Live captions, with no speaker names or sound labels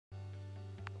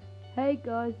Hey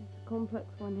guys, it's the Complex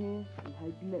One here, and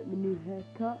hope you like my new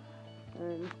haircut.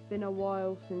 It's been a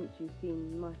while since you've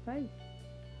seen my face,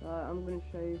 so I'm going to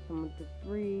show you some of the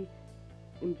 3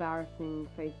 embarrassing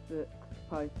Facebook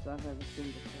posts I've ever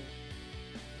seen before.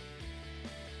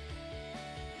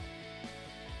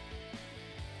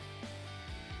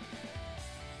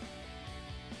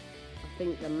 I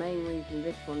think the main reason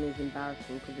this one is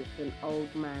embarrassing because it's an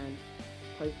old man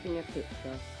posting a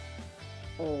picture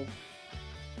of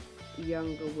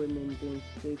younger women doing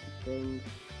stupid things,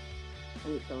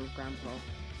 and it's on grandpa.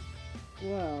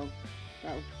 Well,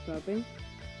 that was disturbing.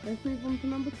 Let's move on to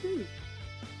number 2.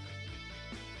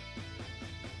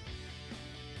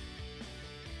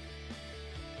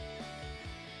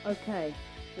 Okay,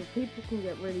 well, people can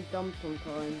get really dumb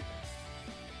sometimes.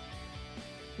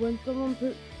 When someone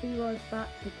puts Be Right Back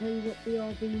to tell you what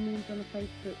BRB means on a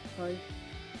Facebook post,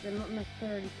 they're not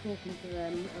necessarily talking to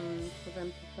them, and for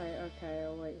them to say, okay,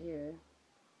 I'll wait here,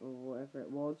 or whatever it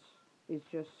was, is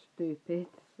just stupid.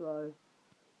 So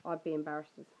I'd be embarrassed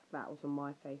if that was on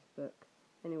my Facebook.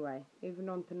 Anyway, moving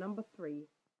on to number 3.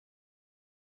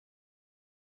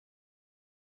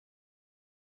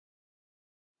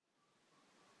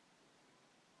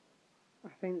 I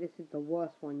think this is the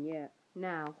worst one yet.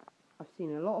 Now, I've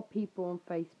seen a lot of people on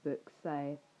Facebook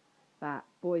say that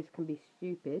boys can be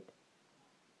stupid,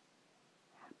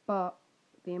 but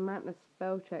the amount of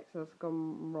spell checks that's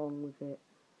gone wrong with it.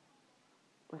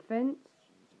 Offence,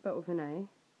 spelt with an A.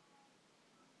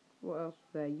 What else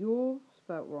is there? You're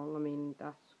spelt wrong. I mean,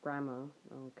 that's grammar.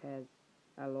 No one cares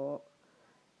a lot.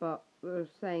 But we're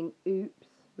saying oops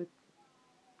with,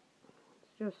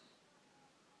 it's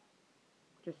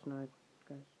just no,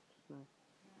 guys, just no.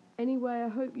 Anyway, I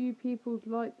hope you people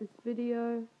liked this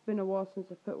video. It's been a while since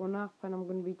I put one up, and I'm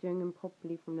going to be doing them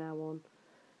properly from now on.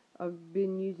 I've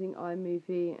been using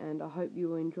iMovie, and I hope you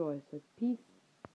will enjoy. So peace.